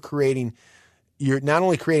how you're not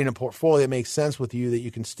only creating a portfolio that makes sense with you, that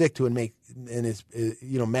you can stick to and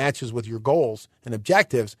matches with your goals and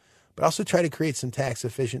objectives, but also try to create some tax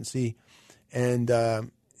efficiency and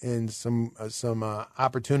some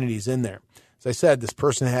opportunities in there. As I said, this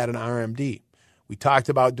person had an RMD. We talked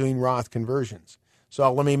about doing Roth conversions.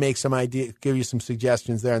 So let me make some idea, give you some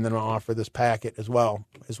suggestions there, and then I'll offer this packet as well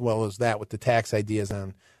as that with the tax ideas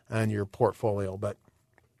on your portfolio. But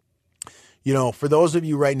for those of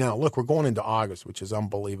you right now, look, we're going into August, which is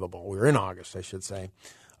unbelievable. We're in August, I should say.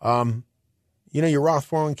 Your Roth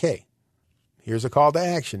 401k. Here's a call to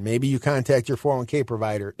action. Maybe you contact your 401k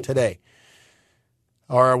provider today.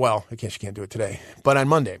 Or, well, I guess you can't do it today, but on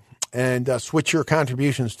Monday. And switch your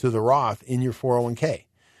contributions to the Roth in your 401k.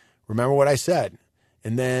 Remember what I said.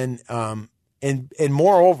 And then, and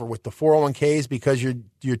moreover, with the 401ks, because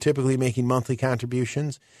you're typically making monthly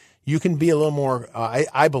contributions, you can be a little more.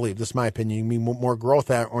 I believe, this is my opinion, you can be more growth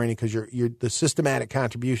oriented because the systematic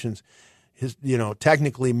contributions,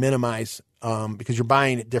 technically minimize because you're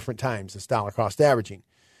buying at different times. It's dollar cost averaging.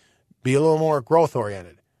 Be a little more growth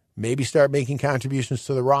oriented. Maybe start making contributions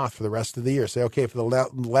to the Roth for the rest of the year. Say, okay, for the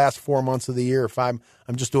last 4 months of the year, if I'm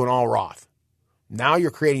just doing all Roth. Now you're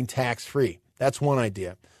creating tax free. That's one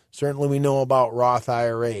idea. Certainly we know about Roth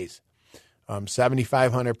IRAs,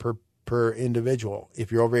 $7,500 per individual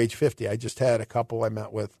if you're over age 50. I just had a couple I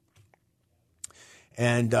met with,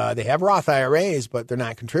 and they have Roth IRAs, but they're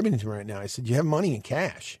not contributing to them right now. I said, you have money in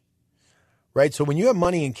cash, right? So when you have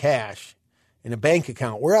money in cash in a bank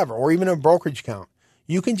account, wherever, or even a brokerage account,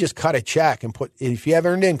 you can just cut a check and put, if you have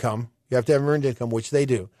earned income, you have to have earned income, which they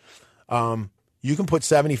do. You can put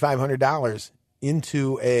 $7,500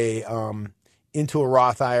 into a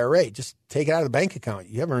Roth IRA. Just take it out of the bank account.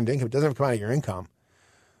 You have earned income. It doesn't have to come out of your income.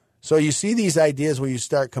 So you see these ideas where you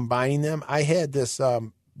start combining them. I had this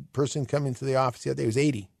person come into the office the other day. He was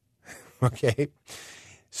 80, okay,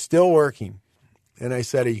 still working. And I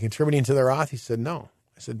said, are you contributing to the Roth? He said, no.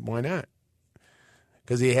 I said, why not?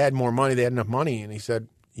 Because he had more money. They had enough money. And he said,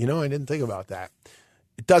 I didn't think about that.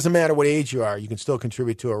 It doesn't matter what age you are. You can still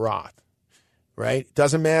contribute to a Roth. Right? It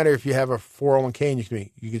doesn't matter if you have a 401k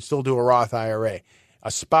and you can still do a Roth IRA. A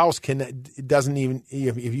spouse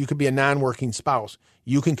if you could be a non-working spouse,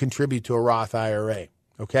 you can contribute to a Roth IRA.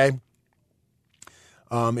 Okay?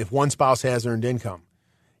 If one spouse has earned income.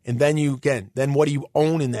 And then then what do you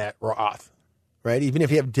own in that Roth? right? Even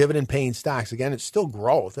if you have dividend-paying stocks, again, it's still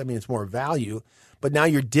growth. I mean, it's more value, but now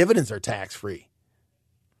your dividends are tax-free.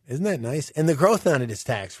 Isn't that nice? And the growth on it is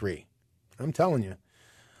tax-free. I'm telling you.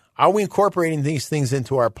 Are we incorporating these things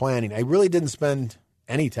into our planning? I really didn't spend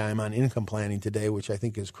any time on income planning today, which I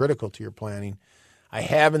think is critical to your planning. I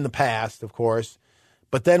have in the past, of course,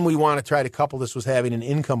 but then we want to try to couple this with having an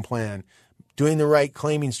income plan, doing the right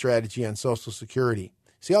claiming strategy on Social Security.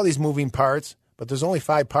 See all these moving parts, but there's only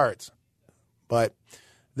 5 parts. But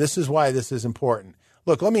this is why this is important.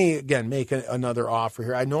 Look, let me, again, make another offer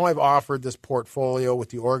here. I know I've offered this portfolio with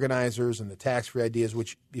the organizers and the tax-free ideas,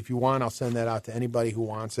 which if you want, I'll send that out to anybody who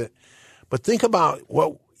wants it. But think about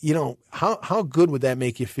how good would that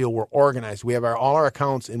make you feel? We're organized. We have all our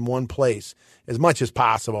accounts in one place as much as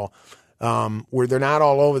possible, where they're not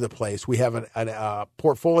all over the place. We have a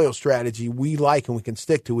portfolio strategy we like and we can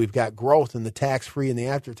stick to. We've got growth in the tax-free and the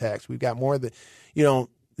after-tax. We've got more of the,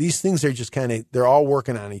 these things are just they're all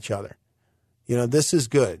working on each other. This is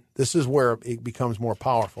good. This is where it becomes more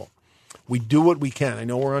powerful. We do what we can. I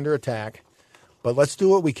know we're under attack, but let's do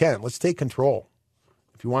what we can. Let's take control.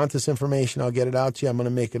 If you want this information, I'll get it out to you. I'm going to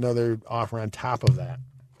make another offer on top of that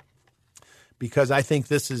because I think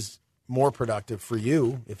this is more productive for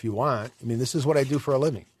you if you want. I mean, this is what I do for a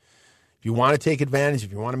living. If you want to take advantage,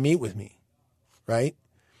 if you want to meet with me, right?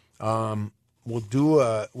 We'll do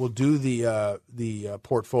the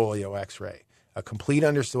portfolio X-ray.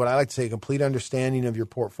 What I like to say, a complete understanding of your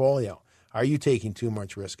portfolio. Are you taking too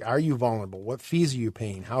much risk? Are you vulnerable? What fees are you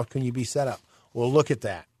paying? How can you be set up? We'll look at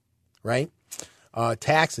that, right?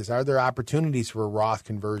 Taxes. Are there opportunities for Roth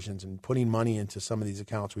conversions and putting money into some of these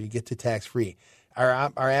accounts where you get to tax-free?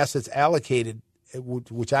 Are assets allocated,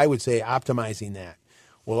 which I would say optimizing that.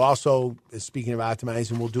 We'll also, speaking of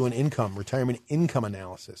optimizing, we'll do an retirement income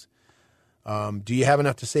analysis. Do you have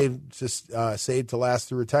enough to save to last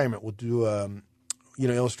through retirement? We'll do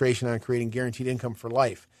illustration on creating guaranteed income for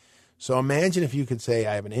life. So imagine if you could say,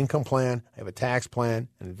 I have an income plan, I have a tax plan,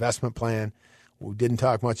 an investment plan. We didn't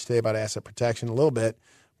talk much today about asset protection, a little bit,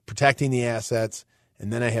 protecting the assets,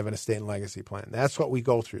 and then I have an estate and legacy plan. That's what we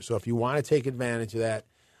go through. So if you want to take advantage of that,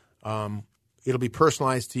 it'll be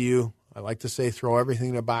personalized to you. I like to say throw everything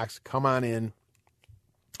in a box, come on in.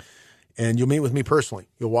 And you'll meet with me personally.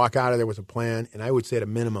 You'll walk out of there with a plan, and I would say at a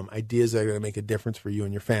minimum, ideas that are going to make a difference for you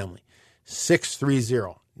and your family.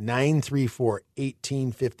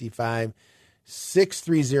 630-934-1855.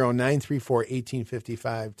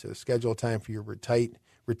 630-934-1855 to schedule a time for your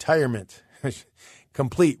retirement,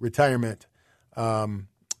 complete retirement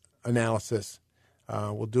analysis.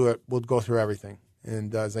 We'll do it. We'll go through everything.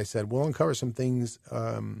 And as I said, we'll uncover some things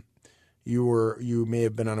you may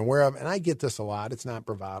have been unaware of. And I get this a lot. It's not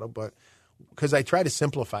bravado, but because I try to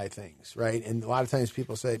simplify things, right? And a lot of times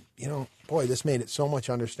people say, boy, this made it so much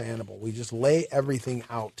understandable. We just lay everything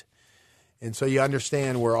out. And so you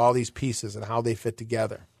understand where all these pieces and how they fit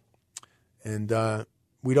together. And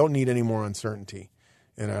we don't need any more uncertainty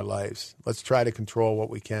in our lives. Let's try to control what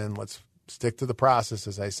we can. Let's stick to the process,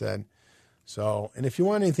 as I said. So, and if you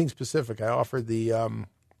want anything specific, I offered the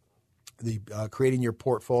creating your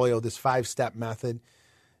portfolio, this 5-step method.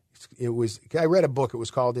 I read a book. It was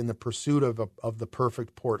called In the Pursuit of the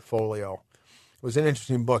Perfect Portfolio. It was an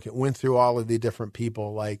interesting book. It went through all of the different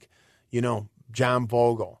people like, John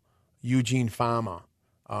Vogel, Eugene Fama,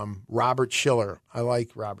 Robert Schiller. I like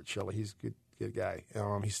Robert Schiller. He's a good guy.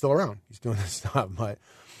 He's still around. He's doing this stuff. But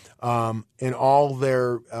and all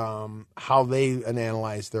their how they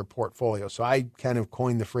analyze their portfolio. So I kind of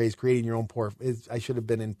coined the phrase creating your own portfolio. I should have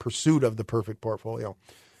been in pursuit of the perfect portfolio.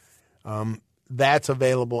 That's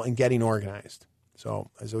available and getting organized. So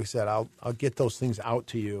as we said, I'll get those things out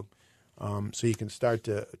to you so you can start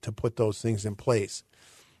to put those things in place.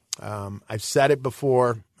 I've said it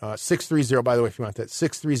before. 630, by the way, if you want that,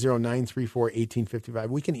 630-934-1855.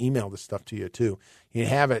 We can email this stuff to you too. You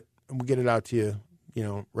have it, and we'll get it out to you,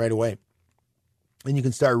 right away. And you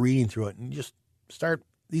can start reading through it and just start.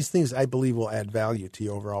 These things I believe will add value to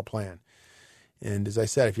your overall plan. And as I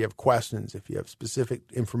said, if you have questions, if you have specific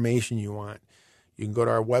information you want, you can go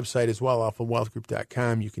to our website as well,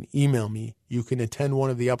 alphawealthgroup.com. You can email me. You can attend one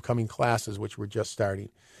of the upcoming classes, which we're just starting.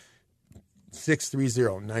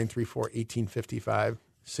 630-934-1855.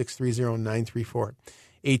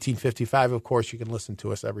 630-934-1855. Of course, you can listen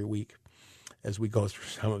to us every week as we go through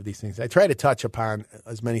some of these things. I try to touch upon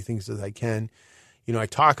as many things as I can. I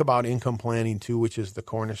talk about income planning too, which is the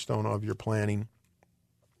cornerstone of your planning.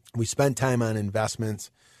 We spent time on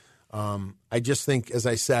investments. I just think, as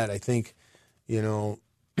I said,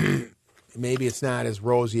 maybe it's not as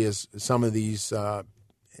rosy as some of these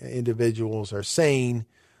individuals are saying.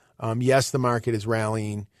 Yes, the market is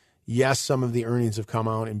rallying. Yes, some of the earnings have come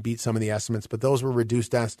out and beat some of the estimates, but those were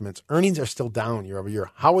reduced estimates. Earnings are still down year over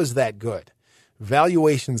year. How is that good?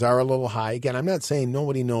 Valuations are a little high. Again, I'm not saying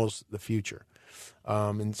nobody knows the future.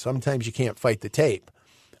 And sometimes you can't fight the tape.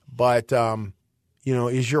 But,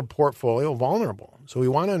 is your portfolio vulnerable? So we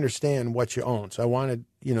want to understand what you own. So I wanted,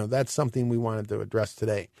 that's something we wanted to address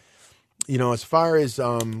today. As far as,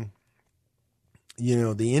 the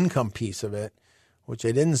income piece of it, which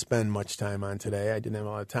I didn't spend much time on today. I didn't have a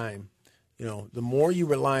lot of time. The more you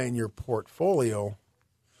rely on your portfolio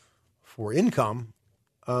for income,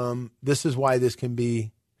 this is why this can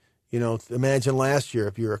be, imagine last year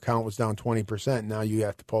if your account was down 20%, now you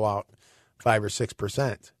have to pull out 5 or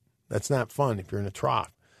 6%. That's not fun if you're in a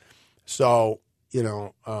trough. So,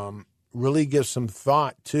 really give some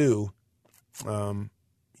thought to,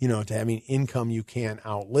 to having income you can't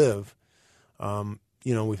outlive.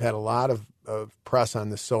 We've had a lot of press on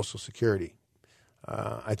this Social Security.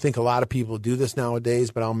 I think a lot of people do this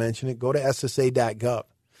nowadays, but I'll mention it. Go to SSA.gov.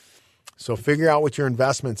 So figure out what your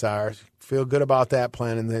investments are, feel good about that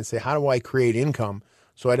plan, and then say, how do I create income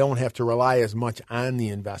so I don't have to rely as much on the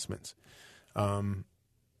investments?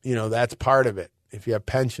 That's part of it. If you have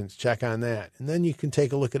pensions, check on that. And then you can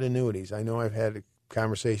take a look at annuities. I know I've had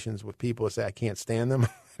conversations with people that say, I can't stand them. I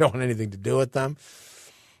don't want anything to do with them.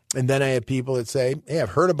 And then I have people that say, hey, I've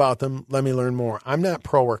heard about them. Let me learn more. I'm not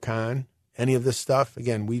pro or con any of this stuff.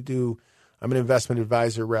 Again, I'm an investment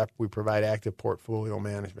advisor rep. We provide active portfolio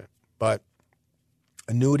management. But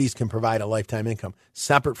annuities can provide a lifetime income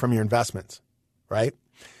separate from your investments, right?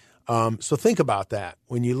 So think about that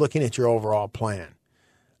when you're looking at your overall plan.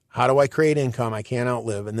 How do I create income I can't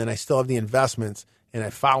outlive? And then I still have the investments, and I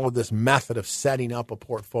follow this method of setting up a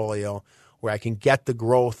portfolio where I can get the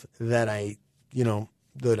growth that I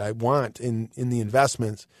want in the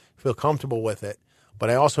investments, feel comfortable with it. But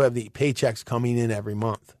I also have the paychecks coming in every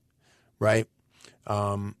month, right?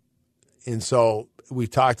 And so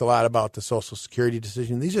we've talked a lot about the Social Security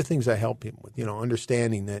decision. These are things I help people with,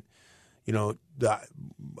 understanding that,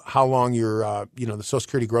 how long the Social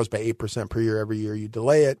Security grows by 8% per year every year you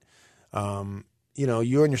delay it.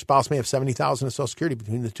 You and your spouse may have $70,000 of Social Security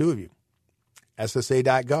between the two of you.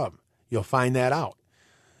 SSA.gov. You'll find that out.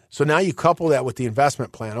 So now you couple that with the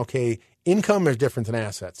investment plan. Okay, income is different than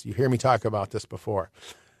assets. You hear me talk about this before.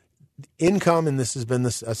 Income, and this has been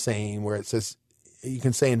a saying where it says, you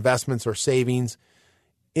can say investments or savings.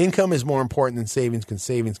 Income is more important than savings because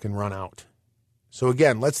savings can run out. So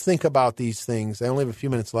again, let's think about these things. I only have a few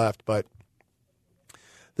minutes left, but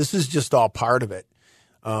this is just all part of it.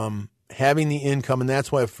 Having the income, and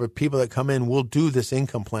that's why for people that come in, we'll do this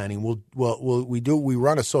income planning. We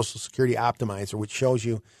run a Social Security optimizer, which shows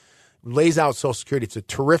you, lays out Social Security. It's a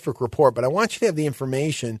terrific report, but I want you to have the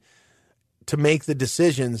information to make the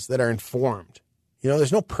decisions that are informed.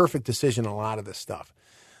 There's no perfect decision on a lot of this stuff.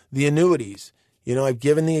 The annuities, I've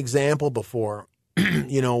given the example before,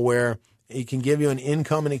 where it can give you an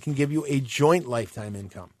income and it can give you a joint lifetime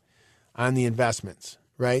income on the investments,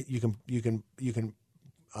 right? You can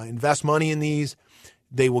invest money in these.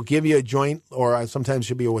 They will give you a joint, or sometimes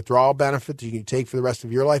should be a withdrawal benefit that you can take for the rest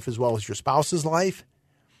of your life as well as your spouse's life.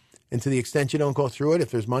 And to the extent you don't go through it,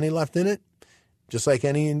 if there's money left in it, just like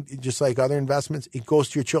other investments, it goes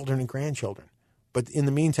to your children and grandchildren. But in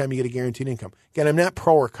the meantime, you get a guaranteed income. Again, I'm not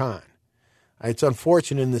pro or con. It's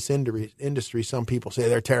unfortunate in this industry, some people say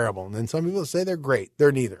they're terrible, and then some people say they're great.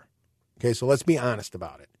 They're neither. Okay, so let's be honest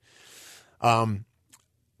about it.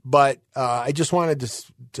 But I just wanted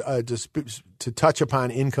to touch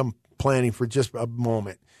upon income planning for just a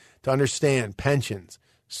moment, to understand pensions,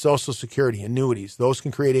 Social Security, annuities. Those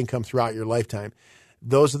can create income throughout your lifetime.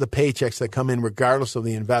 Those are the paychecks that come in regardless of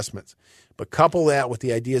the investments. But couple that with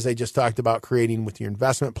the ideas I just talked about creating with your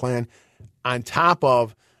investment plan, on top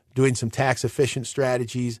of doing some tax-efficient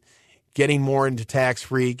strategies, getting more into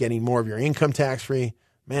tax-free, getting more of your income tax-free.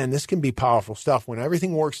 Man, this can be powerful stuff. When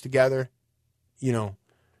everything works together,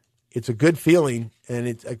 it's a good feeling, and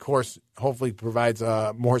it, of course, hopefully provides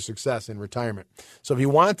more success in retirement. So if you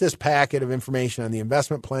want this packet of information on the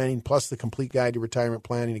investment planning plus the complete guide to retirement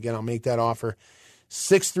planning, again, I'll make that offer.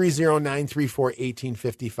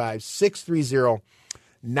 630-934-1855.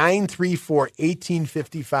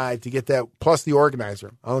 630-934-1855 to get that, plus the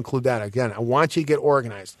organizer. I'll include that. Again, I want you to get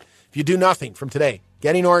organized. If you do nothing from today,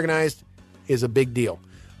 getting organized is a big deal.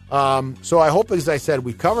 So I hope, as I said,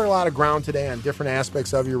 we've covered a lot of ground today on different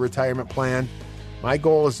aspects of your retirement plan. My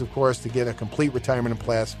goal is, of course, to get a complete retirement in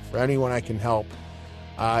place for anyone I can help.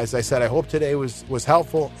 As I said, I hope today was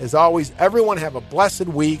helpful. As always, everyone have a blessed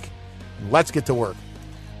week, and let's get to work.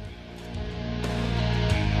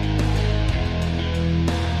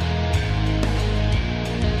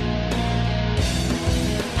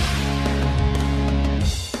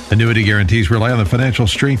 Annuity guarantees rely on the financial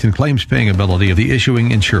strength and claims-paying ability of the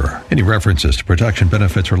issuing insurer. Any references to protection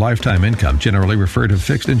benefits or lifetime income generally refer to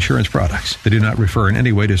fixed insurance products. They do not refer in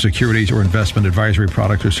any way to securities or investment advisory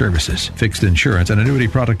products or services. Fixed insurance and annuity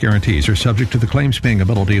product guarantees are subject to the claims-paying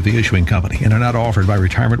ability of the issuing company and are not offered by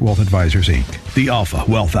Retirement Wealth Advisors, Inc. The Alpha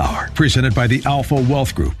Wealth Hour, presented by the Alpha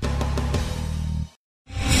Wealth Group.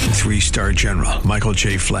 3-star General Michael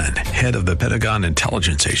J. Flynn, head of the Pentagon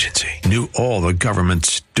Intelligence Agency, knew all the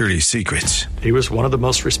government's dirty secrets. He was one of the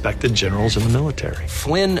most respected generals in the military.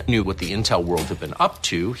 Flynn knew what the intel world had been up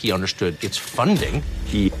to. He understood its funding.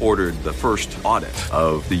 He ordered the first audit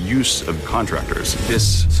of the use of contractors.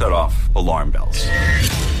 This set off alarm bells.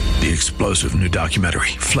 The explosive new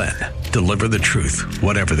documentary, Flynn, Deliver the Truth,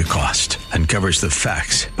 Whatever the Cost, uncovers the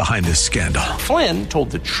facts behind this scandal. Flynn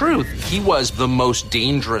told the truth. He was the most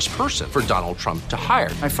dangerous person for Donald Trump to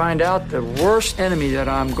hire. I find out the worst enemy that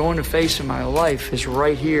I'm going to face in my life is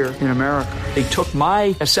right here in America. They took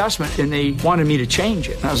my assessment and they wanted me to change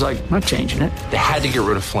it. And I was like, I'm not changing it. They had to get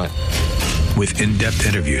rid of Flynn. With in-depth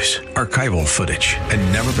interviews, archival footage,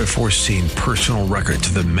 and never-before-seen personal records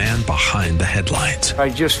of the man behind the headlines. I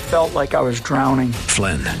just felt like I was drowning.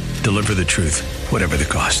 Flynn, Deliver the Truth, Whatever the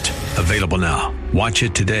Cost. Available now. Watch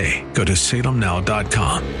it today. Go to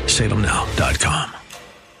salemnow.com. salemnow.com.